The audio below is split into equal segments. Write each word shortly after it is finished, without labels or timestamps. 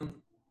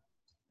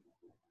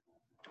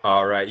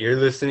All right, you're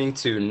listening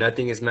to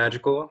Nothing is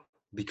Magical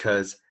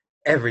because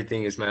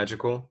everything is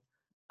magical.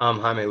 I'm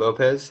Jaime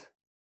Lopez.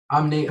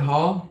 I'm Nate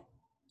Hall.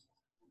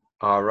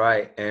 All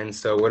right, and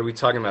so what are we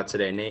talking about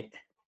today, Nate?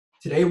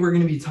 Today we're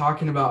going to be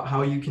talking about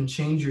how you can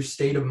change your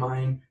state of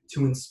mind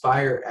to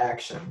inspire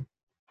action.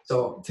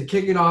 So to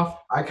kick it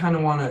off, I kind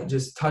of want to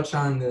just touch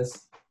on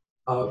this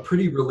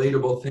pretty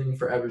relatable thing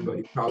for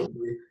everybody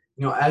probably.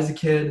 As a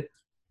kid,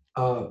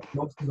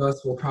 most of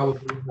us will probably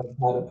have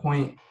had a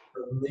point,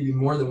 or maybe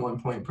more than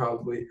one point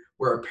probably,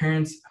 where our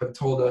parents have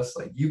told us,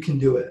 like, you can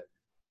do it.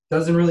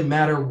 Doesn't really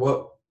matter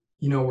what,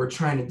 we're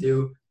trying to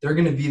do. They're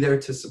going to be there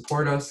to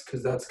support us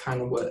because that's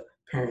kind of what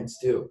parents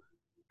do.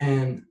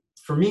 And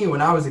for me,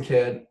 when I was a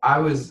kid, I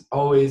was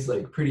always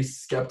like pretty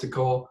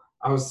skeptical.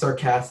 I was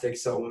sarcastic.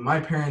 So when my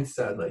parents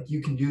said, like,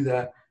 you can do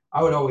that,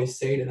 I would always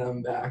say to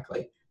them back,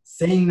 like,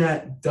 saying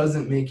that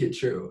doesn't make it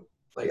true.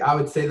 Like, I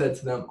would say that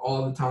to them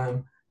all the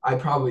time. I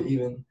probably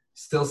even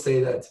still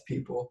say that to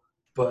people.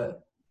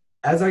 But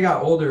as I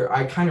got older,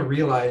 I kind of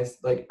realized,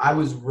 like, I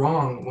was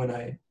wrong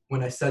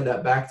when I said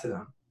that back to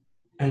them.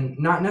 And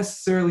not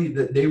necessarily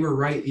that they were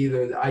right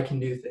either, that I can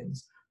do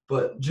things,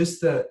 but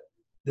just that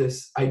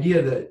this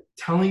idea that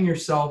telling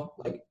yourself,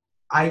 like,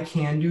 I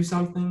can do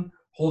something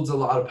holds a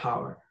lot of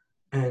power,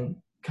 and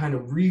kind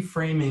of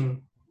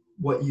reframing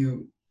what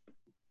you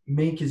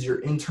make as your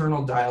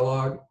internal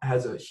dialogue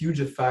has a huge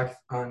effect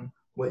on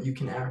what you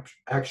can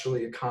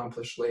actually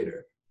accomplish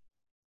later.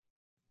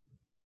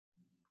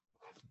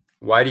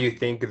 Why do you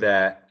think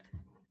that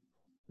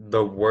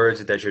the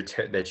words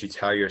that you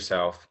tell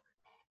yourself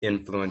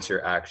influence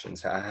your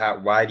actions?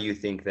 Why do you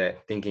think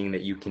that thinking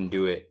that you can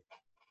do it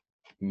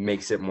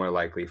makes it more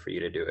likely for you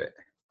to do it?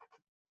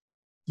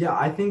 Yeah,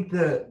 I think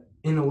that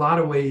in a lot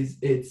of ways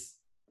it's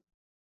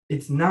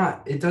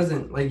not, it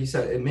doesn't, like you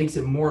said, it makes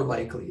it more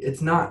likely.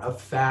 It's not a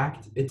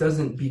fact. It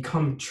doesn't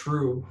become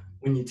true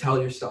when you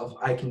tell yourself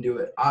I can do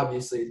it.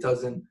 Obviously it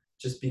doesn't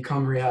just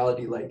become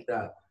reality like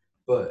that,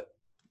 but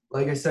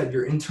like I said,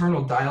 your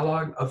internal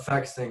dialogue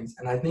affects things,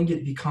 and I think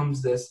it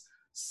becomes this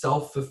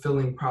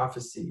self-fulfilling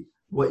prophecy,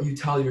 what you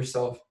tell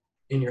yourself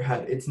in your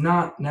head. It's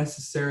not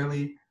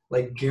necessarily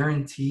like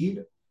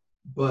guaranteed,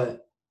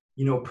 but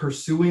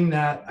pursuing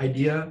that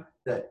idea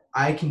that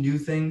I can do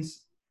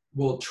things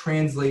will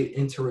translate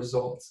into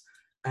results.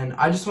 And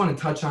I just want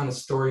to touch on a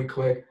story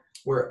quick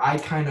where I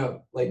kind of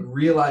like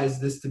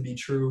realized this to be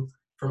true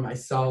for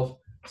myself.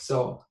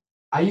 So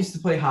I used to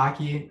play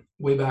hockey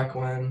way back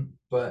when,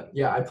 but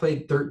yeah, I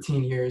played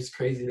 13 years,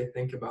 crazy to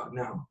think about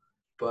now.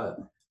 But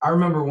I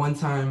remember one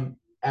time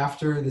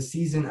after the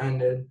season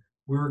ended,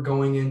 we were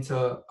going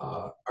into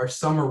our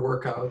summer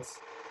workouts,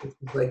 which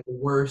was like the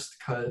worst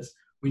because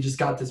we just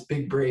got this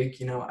big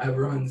break.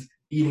 Everyone's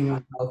eating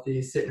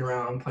unhealthy, sitting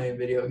around playing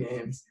video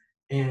games.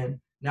 And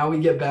now we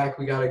get back,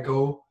 we got to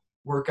go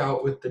work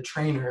out with the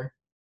trainer.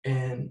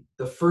 And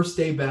the first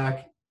day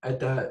back at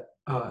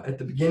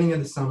the beginning of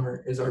the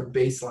summer is our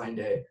baseline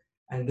day.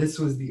 And this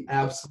was the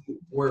absolute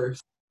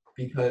worst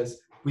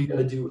because we got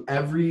to do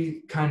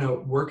every kind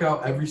of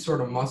workout, every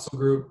sort of muscle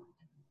group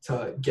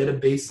to get a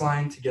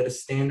baseline, to get a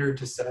standard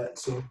to set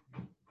so we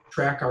can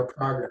track our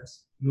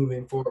progress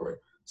moving forward.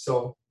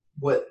 So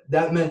what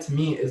that meant to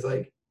me is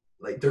like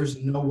there's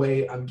no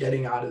way I'm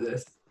getting out of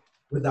this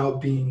without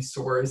being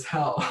sore as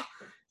hell.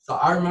 So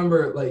I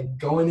remember like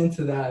going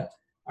into that.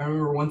 I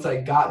remember once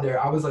I got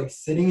there, I was like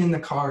sitting in the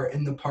car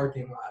in the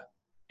parking lot,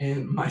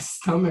 and my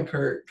stomach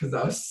hurt because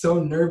I was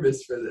so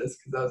nervous for this,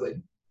 because I was like,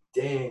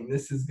 dang,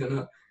 this is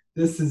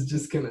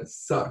just gonna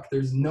suck.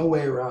 There's no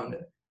way around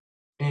it.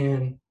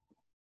 And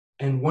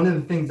one of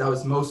the things I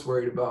was most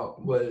worried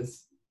about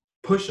was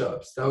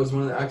push-ups. That was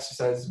one of the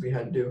exercises we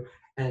had to do.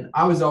 And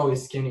I was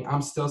always skinny.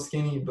 I'm still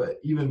skinny, but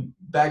even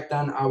back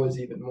then I was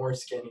even more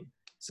skinny.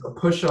 So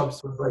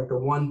push-ups was like the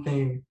one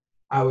thing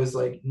I was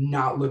like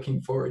not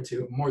looking forward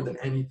to more than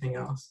anything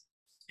else.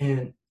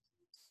 And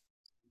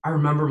I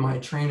remember my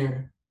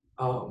trainer,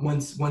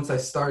 once I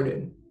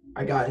started,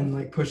 I got in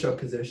like push-up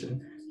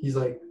position. He's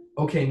like,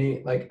 okay,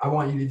 Nate, like I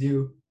want you to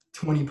do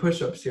 20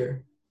 push-ups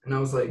here. And I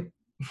was like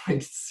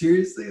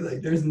seriously,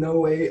 like there's no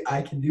way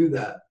I can do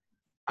that.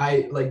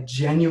 I like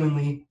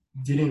genuinely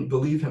didn't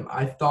believe him.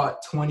 I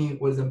thought 20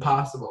 was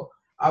impossible.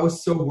 I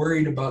was so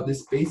worried about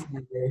this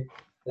basement day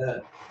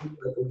that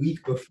like a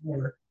week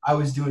before I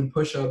was doing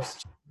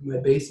push-ups in my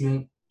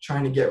basement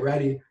trying to get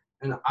ready,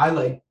 and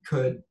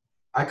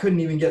I couldn't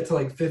even get to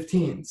like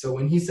 15. So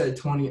when he said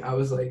 20, I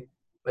was like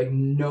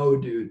no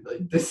dude,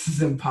 like this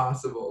is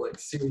impossible. Like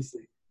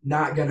seriously,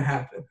 not gonna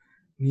happen.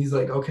 And he's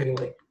like, okay,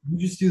 like you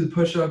just do the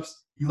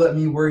push-ups. You let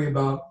me worry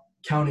about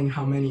counting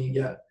how many you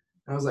get.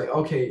 And I was like,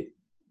 okay,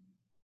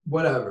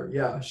 whatever.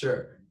 Yeah,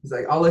 sure. He's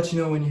like, I'll let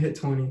you know when you hit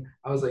 20.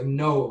 I was like,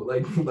 no,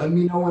 like let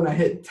me know when I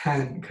hit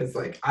 10, because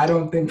like I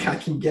don't think I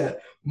can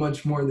get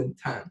much more than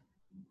 10.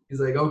 He's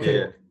like, okay,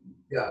 Yeah.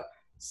 yeah.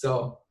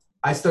 So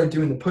I start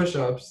doing the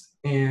push-ups,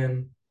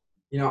 and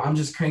I'm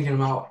just cranking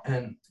them out,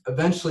 and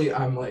eventually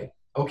I'm like,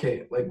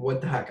 okay, like what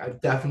the heck?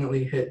 I've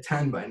definitely hit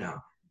 10 by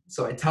now.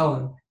 So I tell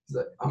him,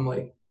 I'm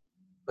like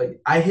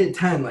I hit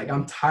 10, like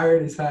I'm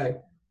tired as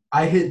heck.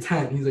 I hit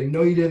 10. He's like,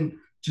 no, you didn't.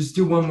 Just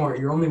do one more.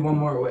 You're only one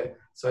more away.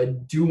 So I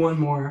do one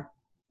more.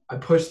 I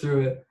push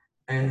through it.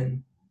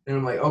 And then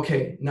I'm like,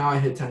 okay, now I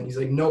hit 10. He's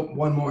like, nope,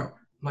 one more.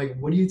 I'm like,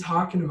 what are you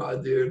talking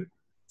about, dude?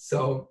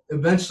 So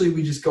eventually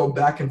we just go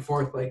back and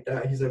forth like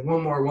that. He's like,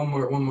 one more, one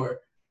more, one more.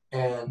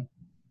 And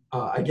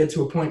I get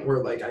to a point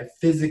where like I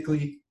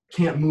physically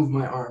can't move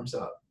my arms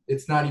up.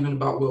 It's not even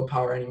about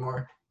willpower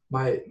anymore.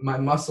 My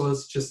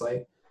muscles just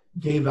like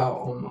gave out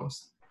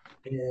almost.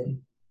 And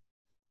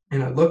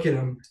I look at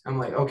him, I'm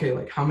like, okay,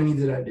 like how many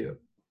did I do?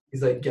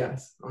 He's like,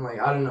 guess. I'm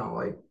like, I don't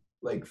know,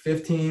 like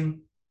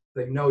 15.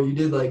 Like, no, you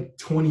did like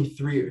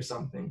 23 or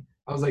something.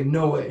 I was like,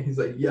 no way. He's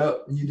like,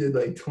 yep, you did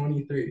like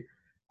 23.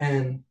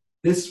 And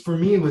this for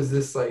me was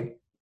this like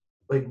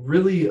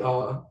really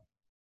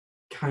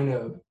kind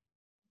of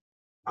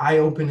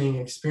eye-opening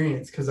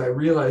experience, because I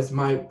realized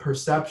my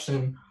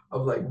perception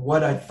of like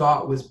what I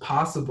thought was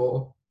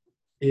possible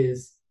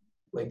is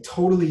like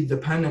totally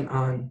dependent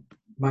on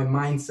my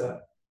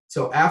mindset.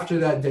 So after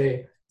that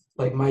day,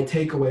 like my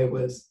takeaway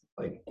was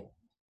like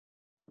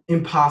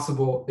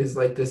impossible is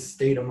like this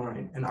state of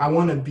mind. And I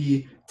want to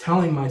be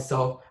telling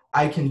myself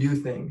I can do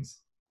things,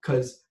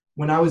 because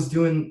when I was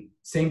doing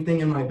same thing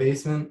in my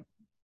basement,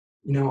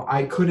 you know,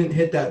 I couldn't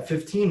hit that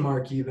 15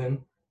 mark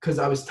even because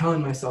I was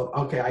telling myself,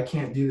 okay, I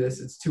can't do this.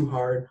 It's too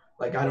hard.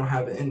 Like I don't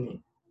have it in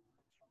me.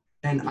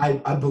 And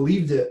I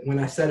believed it when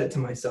I said it to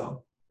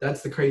myself.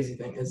 That's the crazy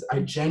thing, is I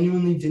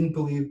genuinely didn't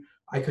believe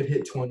I could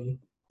hit 20,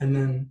 and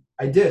then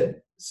I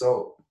did.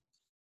 So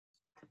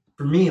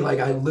for me, like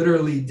I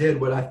literally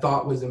did what I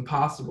thought was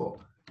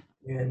impossible.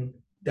 And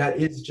that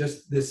is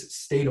just this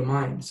state of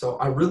mind. So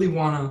I really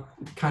want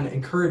to kind of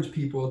encourage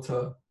people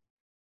to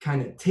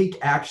kind of take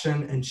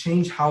action and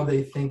change how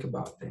they think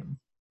about things.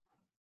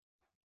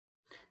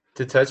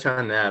 To touch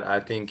on that, I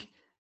think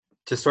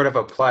to sort of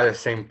apply the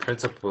same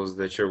principles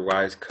that your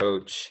wise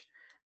coach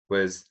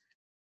was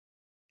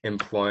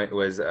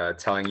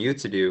telling you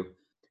to do,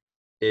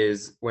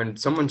 is when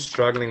someone's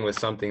struggling with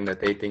something that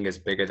they think is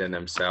bigger than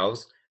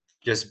themselves,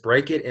 just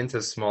break it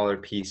into smaller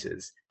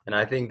pieces. And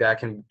I think that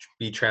can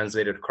be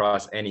translated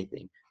across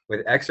anything.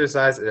 With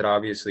exercise, it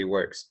obviously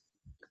works.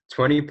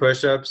 20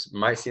 push-ups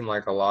might seem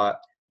like a lot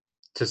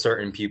to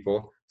certain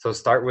people. So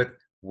start with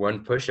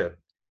one push-up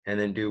and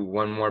then do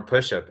one more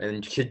push-up,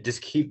 and you should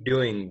just keep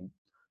doing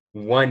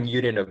one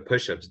unit of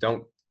push-ups.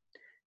 Don't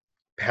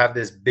have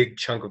this big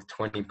chunk of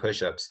 20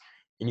 push-ups.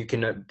 And you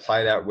can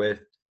apply that with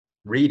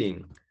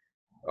reading.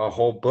 A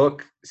whole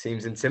book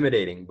seems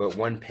intimidating, but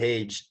one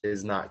page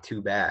is not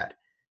too bad.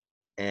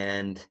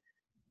 And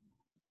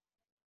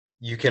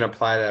you can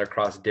apply that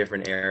across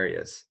different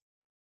areas.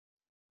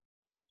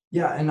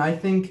 Yeah, and I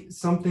think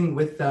something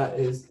with that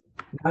is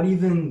not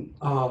even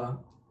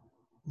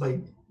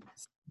like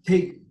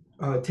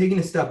taking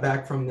a step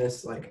back from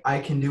this like I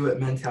can do it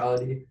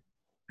mentality,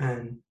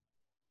 and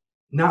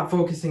not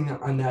focusing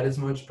on that as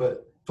much,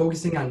 but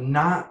focusing on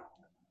not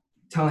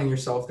telling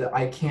yourself that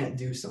I can't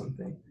do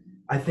something.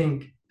 I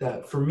think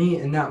that for me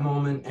in that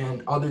moment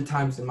and other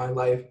times in my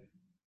life,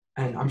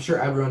 and I'm sure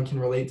everyone can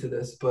relate to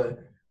this, but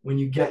when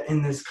you get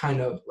in this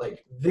kind of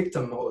like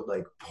victim mode,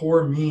 like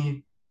poor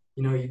me,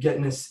 you know, you get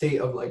in a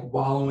state of like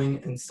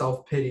wallowing and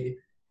self-pity,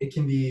 it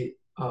can be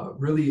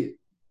really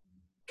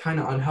kind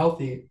of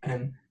unhealthy.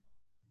 And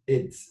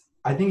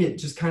I think it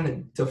just kind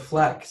of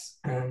deflects,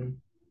 and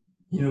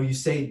you know, you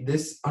say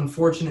this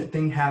unfortunate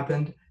thing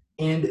happened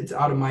and it's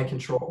out of my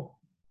control.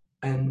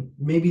 And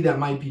maybe that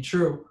might be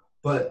true,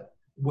 but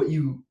what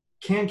you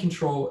can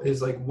control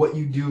is like what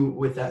you do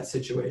with that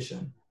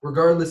situation.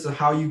 Regardless of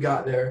how you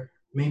got there,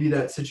 maybe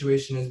that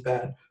situation is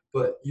bad,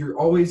 but you're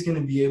always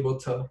going to be able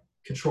to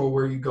control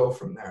where you go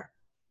from there.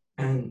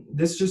 And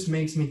this just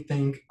makes me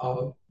think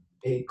of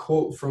a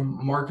quote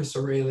from Marcus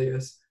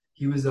Aurelius.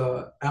 He was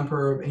a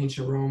emperor of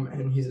ancient Rome,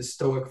 and he's a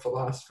Stoic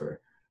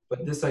philosopher.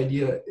 But this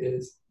idea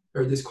is,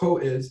 or this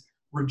quote is,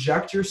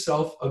 reject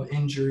yourself of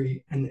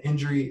injury and the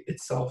injury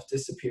itself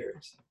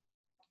disappears.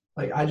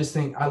 Like, I just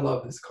think I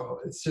love this quote.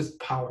 It's just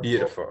powerful.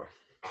 Beautiful.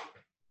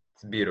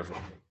 It's beautiful.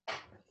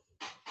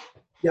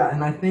 Yeah,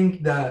 and I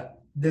think that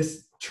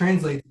this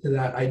translates to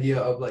that idea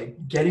of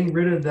like getting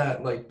rid of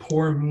that like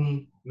poor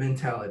me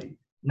mentality.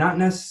 Not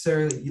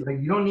necessarily like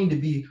you don't need to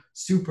be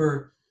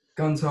super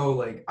gung-ho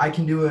like I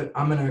can do it,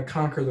 I'm gonna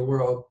conquer the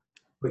world,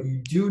 but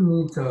you do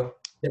need to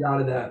get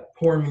out of that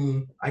poor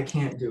me, I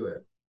can't do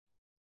it.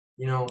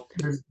 You know,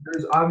 there's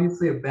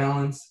obviously a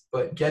balance,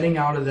 but getting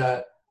out of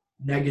that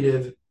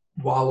negative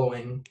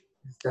wallowing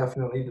is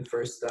definitely the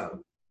first step.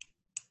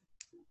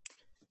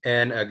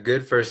 And a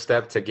good first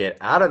step to get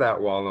out of that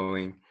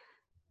wallowing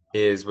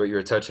is what you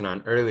were touching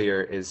on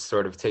earlier, is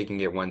sort of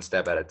taking it one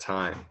step at a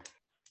time.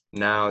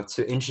 Now,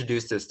 to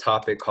introduce this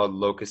topic called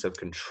locus of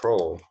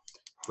control,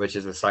 which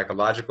is a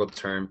psychological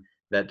term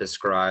that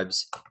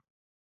describes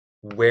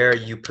where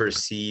you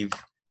perceive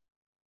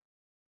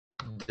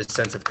the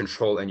sense of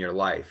control in your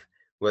life,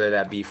 whether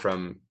that be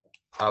from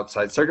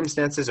outside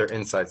circumstances or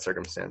inside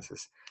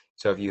circumstances.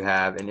 So if you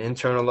have an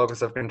internal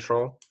locus of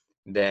control,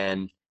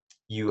 then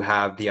you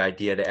have the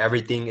idea that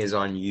everything is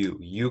on you.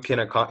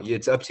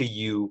 It's up to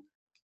you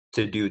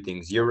to do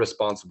things. You're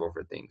responsible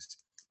for things.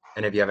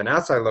 And if you have an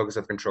outside locus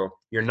of control,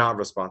 you're not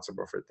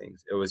responsible for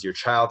things. It was your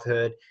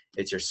childhood,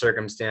 it's your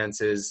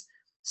circumstances,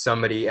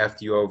 somebody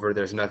effed you over,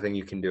 there's nothing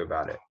you can do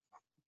about it.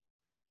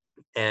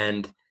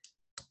 And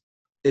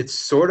it's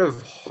sort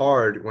of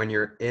hard when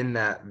you're in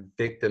that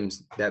victim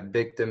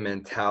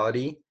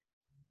mentality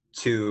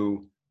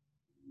to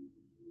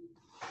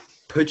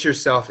put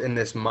yourself in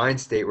this mind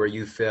state where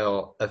you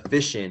feel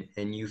efficient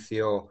and you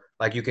feel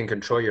like you can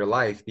control your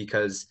life,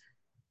 because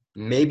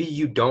maybe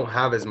you don't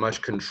have as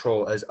much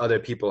control as other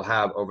people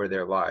have over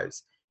their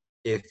lives.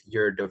 If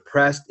you're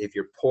depressed, if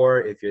you're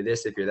poor, if you're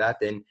this, if you're that,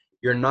 then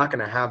you're not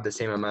going to have the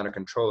same amount of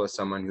control as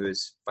someone who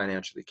is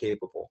financially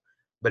capable.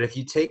 But if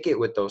you take it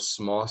with those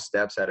small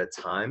steps at a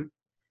time,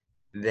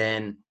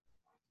 then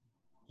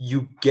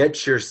you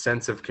get your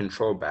sense of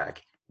control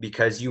back,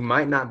 because you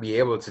might not be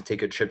able to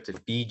take a trip to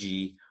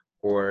Fiji,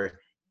 or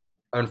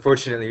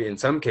unfortunately in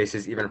some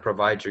cases even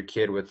provide your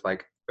kid with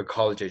like a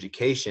college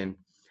education,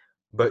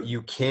 but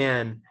you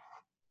can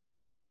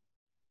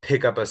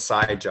pick up a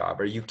side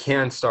job, or you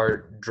can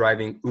start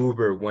driving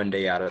Uber one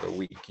day out of the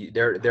week.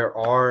 There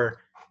are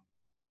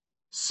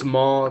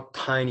small,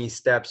 tiny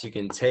steps you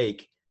can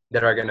take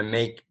that are going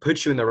to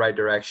put you in the right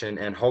direction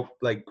and hope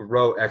like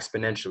grow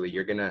exponentially.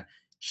 You're going to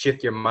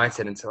shift your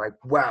mindset into like,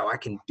 wow, I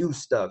can do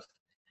stuff.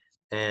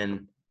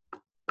 And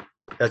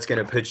that's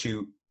going to put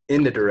you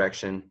in the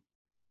direction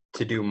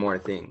to do more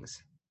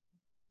things.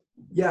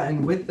 Yeah,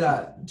 and with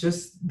that,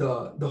 just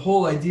the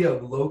whole idea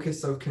of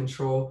locus of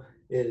control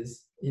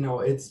is,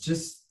 it's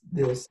just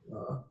this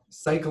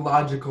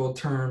psychological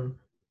term,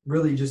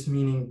 really just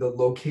meaning the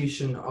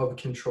location of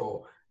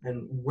control,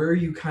 and where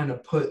you kind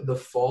of put the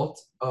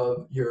fault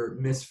of your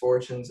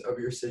misfortunes of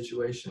your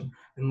situation.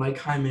 And like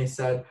Jaime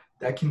said,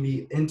 that can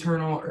be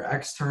internal or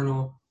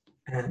external,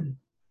 and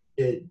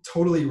it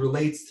totally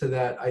relates to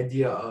that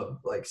idea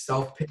of like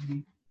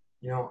self-pity.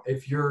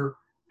 If you're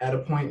at a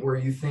point where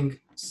you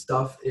think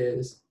stuff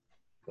is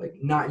like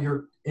not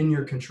in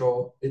your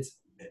control, it's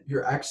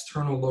your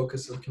external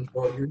locus of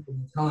control. You're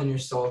telling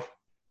yourself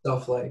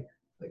stuff like,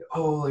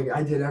 oh, like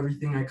I did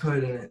everything I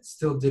could and it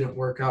still didn't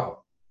work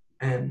out.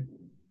 And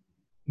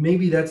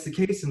maybe that's the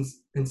case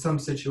in some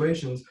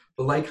situations,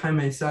 but like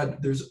Jaime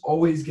said, there's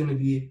always going to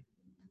be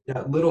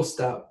that little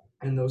step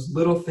and those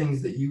little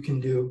things that you can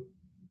do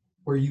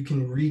where you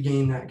can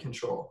regain that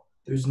control.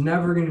 There's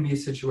never going to be a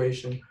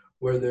situation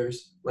where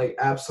there's like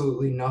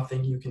absolutely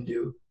nothing you can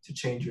do to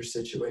change your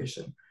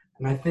situation.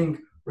 And I think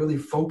really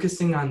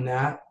focusing on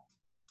that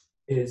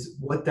is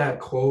what that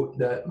quote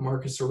that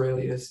Marcus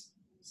Aurelius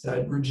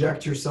said,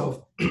 reject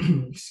yourself,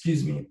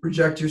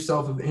 reject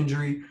yourself of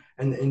injury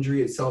and the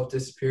injury itself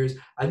disappears.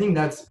 I think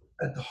that's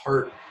at the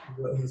heart of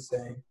what he's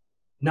saying.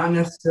 Not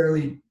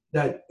necessarily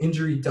that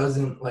injury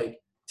doesn't like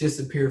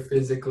disappear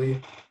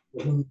physically,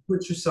 but when you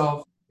put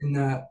yourself in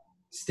that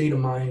state of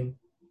mind,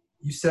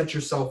 you set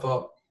yourself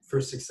up for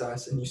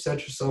success, and you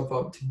set yourself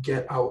up to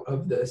get out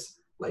of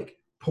this like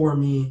poor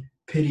me,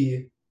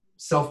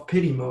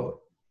 self-pity mode.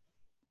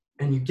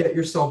 And you get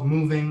yourself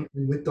moving,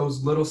 and with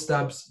those little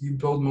steps, you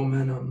build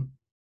momentum,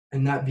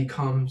 and that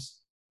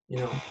becomes,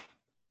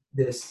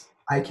 this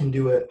I can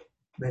do it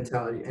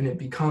mentality, and it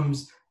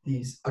becomes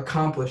these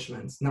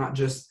accomplishments, not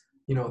just,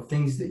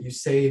 things that you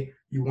say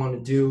you want to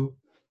do,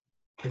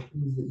 or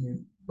things that you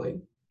like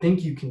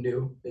think you can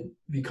do. It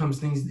becomes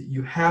things that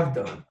you have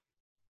done.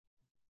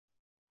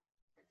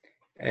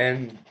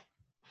 And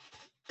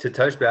to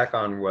touch back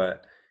on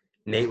what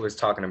Nate was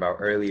talking about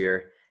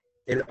earlier,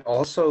 it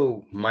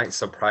also might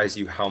surprise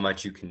you how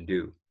much you can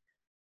do.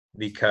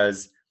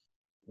 Because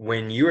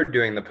when you were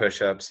doing the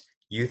push-ups,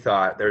 you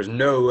thought there's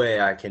no way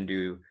I can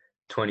do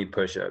 20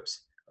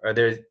 push-ups, or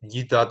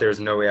you thought there's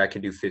no way I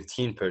can do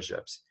 15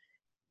 push-ups.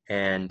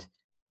 And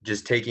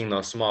just taking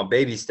those small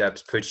baby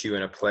steps puts you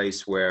in a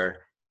place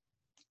where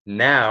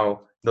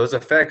now those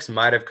effects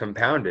might have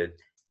compounded.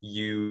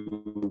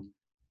 You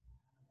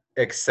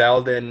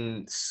excelled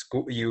in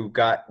school, you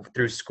got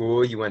through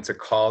school, you went to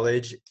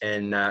college,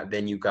 and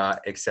then you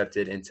got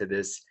accepted into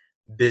this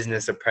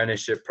business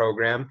apprenticeship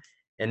program,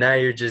 and now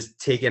you're just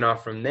taking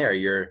off from there.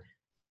 You're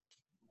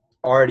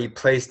already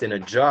placed in a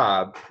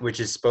job, which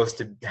is supposed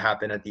to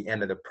happen at the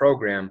end of the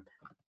program,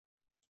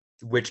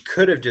 which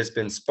could have just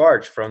been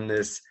sparked from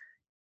this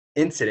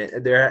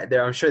incident.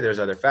 I'm sure there's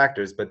other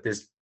factors, but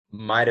this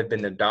might have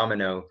been the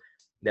domino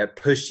that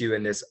pushed you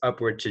in this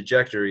upward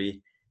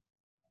trajectory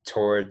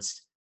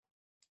towards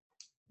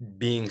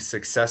being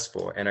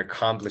successful and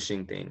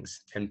accomplishing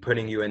things and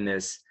putting you in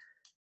this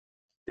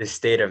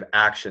state of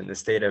action, the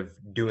state of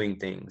doing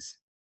things.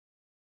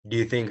 Do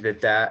you think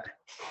that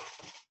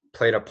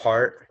played a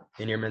part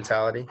in your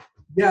mentality?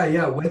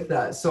 Yeah, with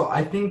that. So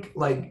I think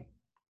like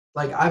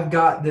I've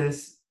got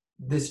this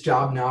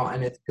job now,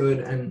 and it's good,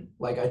 and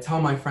like I tell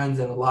my friends,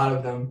 and a lot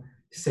of them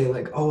say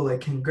like, oh,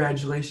 like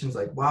congratulations,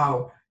 like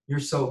wow, you're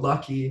so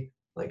lucky,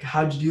 like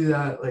how'd you do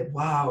that, like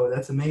wow,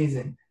 that's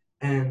amazing.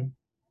 And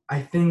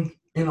I think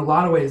in a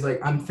lot of ways, like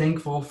I'm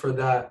thankful for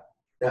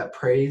that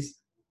praise,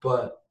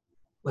 but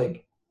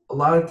like a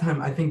lot of the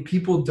time I think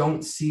people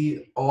don't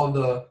see all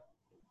the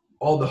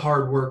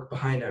hard work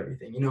behind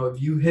everything.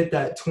 If you hit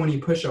that 20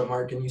 push-up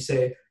mark and you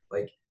say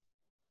like,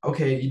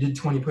 okay, you did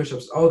 20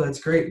 push-ups, oh, that's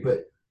great,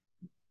 but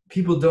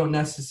people don't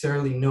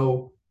necessarily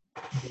know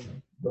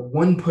the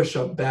one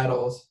push-up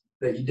battles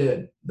that you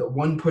did, the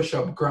one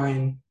push-up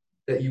grind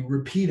that you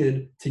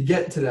repeated to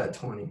get to that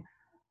 20.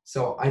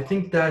 So I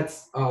think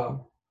that's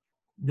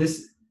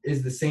this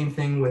is the same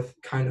thing with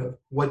kind of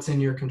what's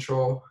in your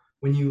control.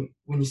 When you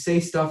say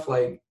stuff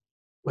like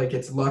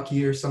it's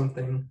lucky or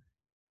something,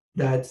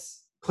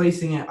 that's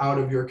placing it out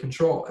of your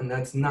control, and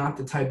that's not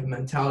the type of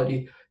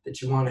mentality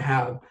that you want to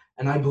have.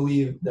 And I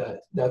believe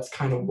that that's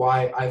kind of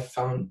why I've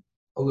found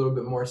a little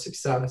bit more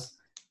success.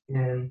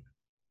 And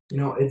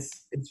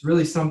it's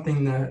really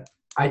something that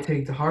I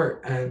take to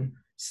heart. And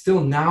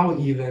still now,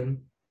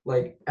 even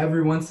like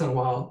every once in a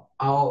while,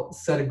 I'll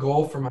set a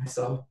goal for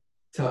myself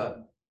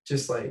to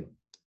just like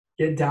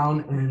get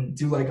down and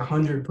do like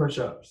 100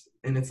 push-ups.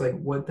 And it's like,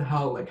 what the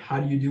hell? Like, how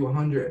do you do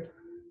 100?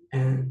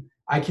 And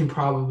I can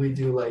probably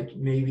do like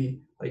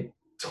maybe like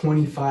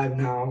 25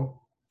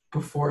 now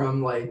before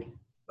I'm like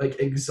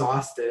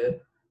exhausted,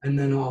 and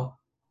then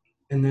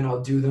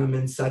I'll do them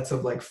in sets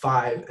of like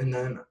 5, and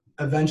then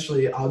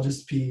eventually I'll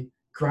just be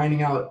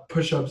grinding out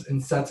push-ups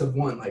in sets of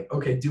 1. Like,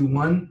 okay, do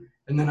 1,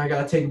 and then I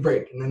gotta take a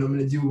break, and then I'm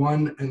gonna do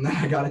 1, and then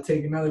I gotta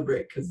take another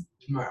break because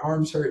my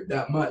arms hurt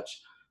that much.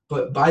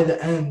 But by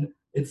the end,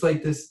 it's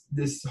like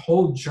this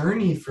whole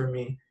journey for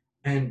me,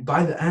 and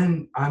by the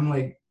end, I'm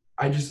like,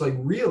 I just like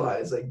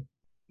realize like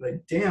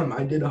damn,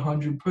 I did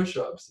 100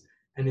 push-ups,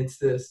 and it's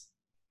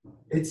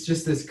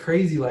just this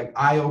crazy like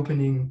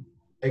eye-opening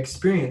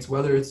experience,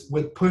 whether it's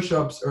with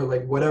push-ups or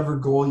like whatever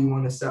goal you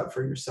want to set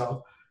for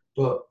yourself.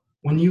 But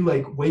when you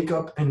like wake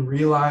up and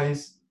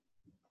realize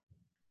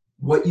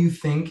what you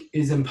think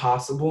is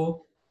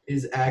impossible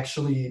is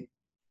actually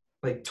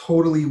like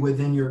totally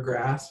within your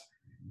grasp,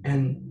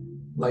 and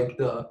like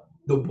the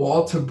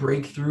wall to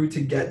break through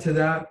to get to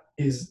that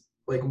is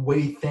like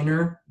way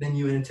thinner than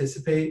you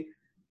anticipate,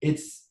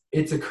 it's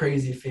a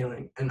crazy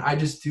feeling. And I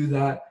just do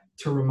that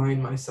to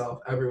remind myself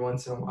every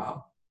once in a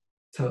while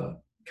to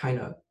kind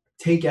of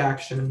take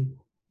action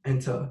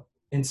and to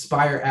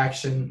inspire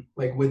action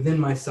like within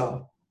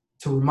myself,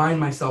 to remind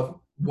myself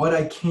what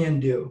I can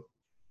do,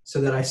 so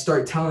that I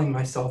start telling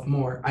myself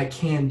more I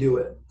can do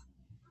it.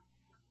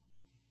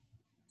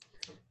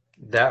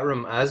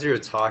 As you were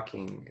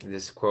talking,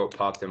 this quote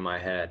popped in my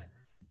head.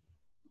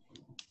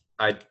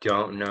 I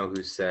don't know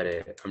who said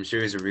it. I'm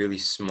sure he's a really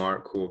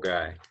smart, cool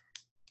guy.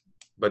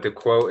 But the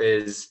quote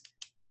is,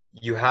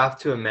 you have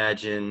to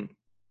imagine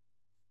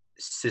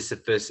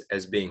Sisyphus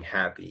as being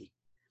happy.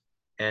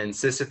 And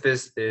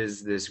Sisyphus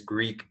is this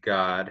Greek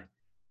god.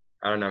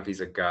 I don't know if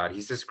he's a god.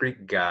 He's this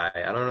Greek guy.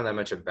 I don't know that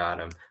much about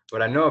him.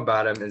 What I know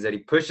about him is that he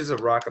pushes a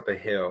rock up a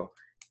hill,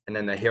 and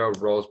then the hill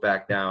rolls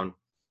back down.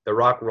 The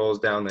rock rolls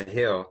down the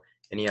hill,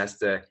 and he has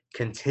to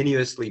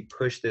continuously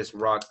push this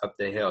rock up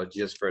the hill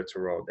just for it to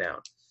roll down.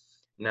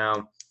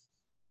 Now,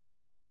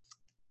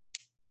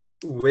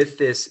 with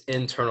this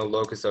internal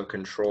locus of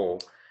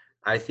control,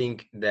 I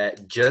think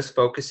that just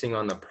focusing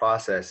on the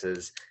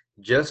processes,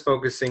 just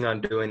focusing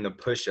on doing the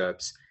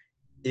push-ups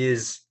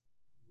is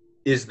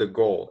the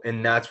goal.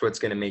 And that's what's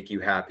going to make you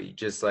happy.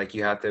 Just like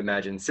you have to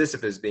imagine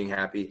Sisyphus being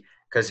happy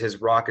because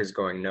his rock is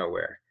going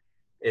nowhere.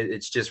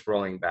 It's just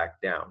rolling back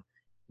down.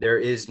 There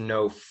is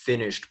no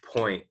finished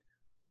point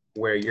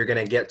where you're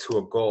going to get to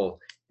a goal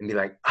and be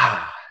like,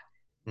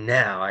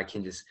 now I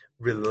can just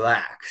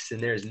relax and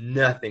there's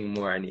nothing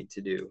more I need to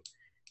do.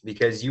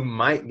 Because you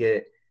might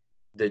get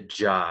the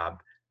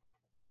job,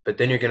 but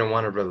then you're going to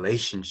want a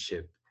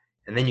relationship,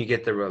 and then you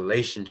get the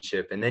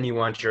relationship, and then you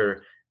want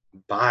your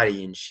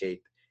body in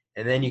shape,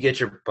 and then you get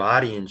your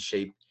body in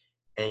shape,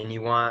 and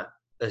you want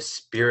a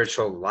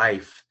spiritual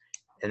life,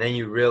 and then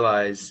you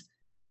realize,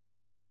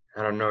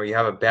 I don't know, you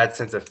have a bad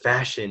sense of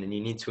fashion and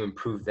you need to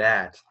improve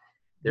that.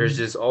 There's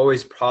just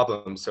always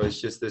problems. So it's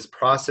just this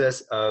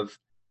process of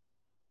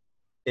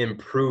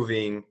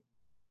improving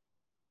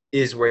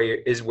is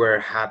where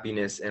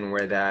happiness and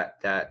where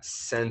that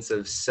sense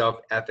of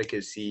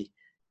self-efficacy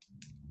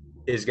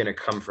is going to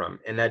come from.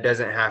 And that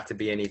doesn't have to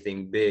be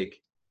anything big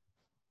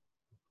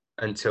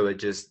until it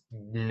just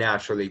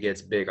naturally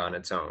gets big on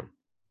its own.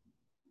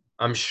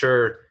 I'm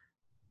sure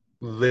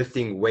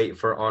lifting weight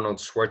for Arnold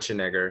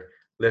Schwarzenegger,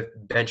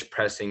 bench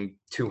pressing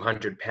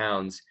 200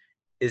 pounds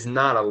is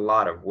not a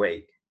lot of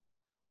weight.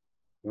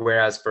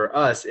 Whereas for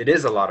us, it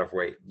is a lot of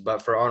weight.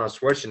 But for Arnold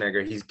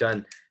Schwarzenegger, he's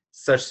done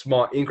such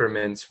small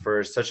increments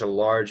for such a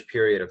large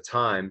period of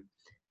time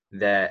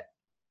that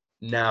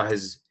now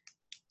his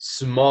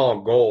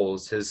small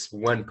goals, his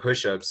 1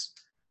 push-ups,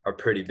 are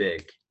pretty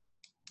big.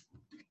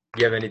 Do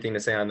you have anything to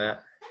say on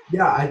that?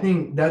 Yeah, I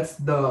think that's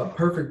the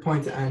perfect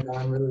point to end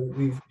on. Really,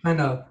 we've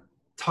kind of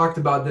talked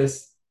about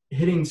this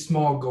hitting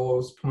small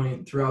goals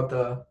point throughout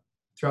the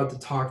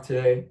talk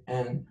today,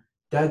 and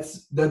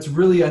that's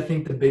really, I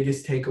think, the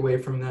biggest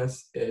takeaway from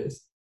this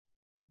is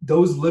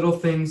those little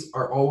things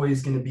are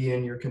always going to be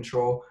in your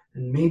control.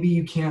 And maybe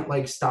you can't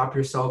like stop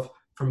yourself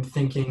from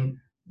thinking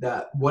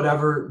that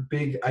whatever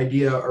big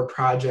idea or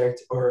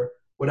project or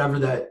whatever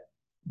that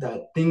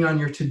thing on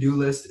your to-do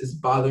list is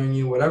bothering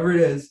you, whatever it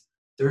is,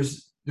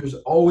 there's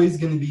always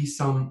going to be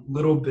some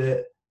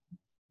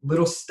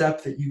little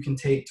step that you can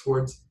take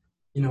towards,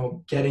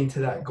 getting to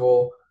that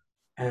goal.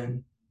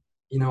 And,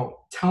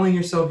 telling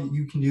yourself that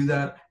you can do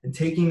that and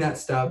taking that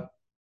step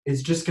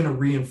is just going to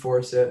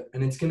reinforce it.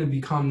 And it's going to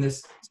become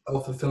this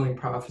self-fulfilling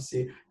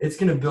prophecy. It's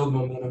going to build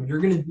momentum. You're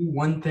going to do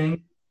one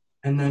thing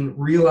and then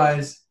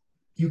realize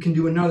you can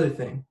do another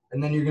thing.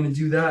 And then you're going to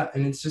do that.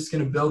 And it's just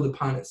going to build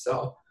upon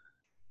itself.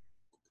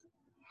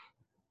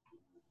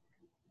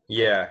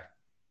 Yeah,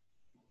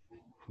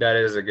 that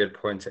is a good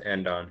point to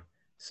end on.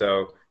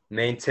 So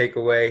main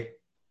takeaway,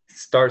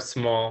 start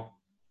small.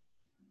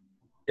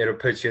 It'll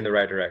put you in the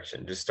right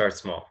direction. Just start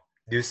small.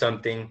 Do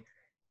something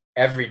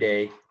every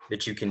day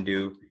that you can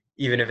do,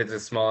 even if it's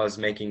as small as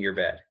making your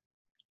bed,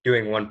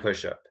 doing one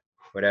push-up,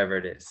 whatever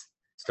it is.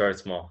 Start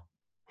small.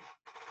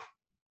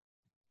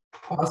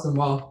 Awesome.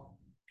 Well,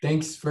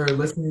 thanks for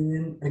listening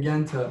in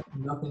again to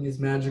Nothing is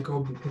Magical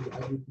because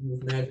Everything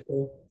is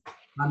Magical.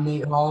 I'm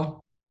Nate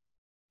Hall,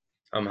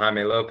 I'm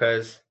Jaime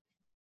Lopez.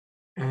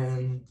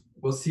 and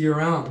we'll see you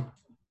around.